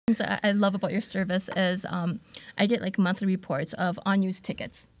things that I love about your service is I get like monthly reports of unused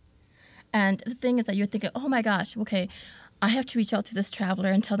tickets. And the thing is that you're thinking, oh my gosh, okay, I have to reach out to this traveler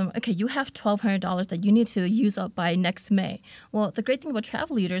and tell them, okay, you have $1,200 that you need to use up by next May. Well, the great thing about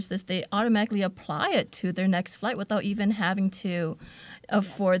travel leaders is they automatically apply it to their next flight without even having to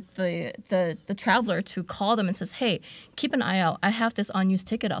afford the traveler to call them and says, hey, keep an eye out. I have this unused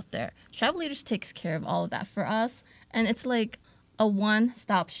ticket out there. Travel leaders takes care of all of that for us. And it's like a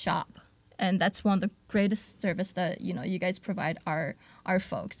one-stop shop. And that's one of the greatest service that, you guys provide our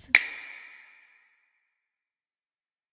folks.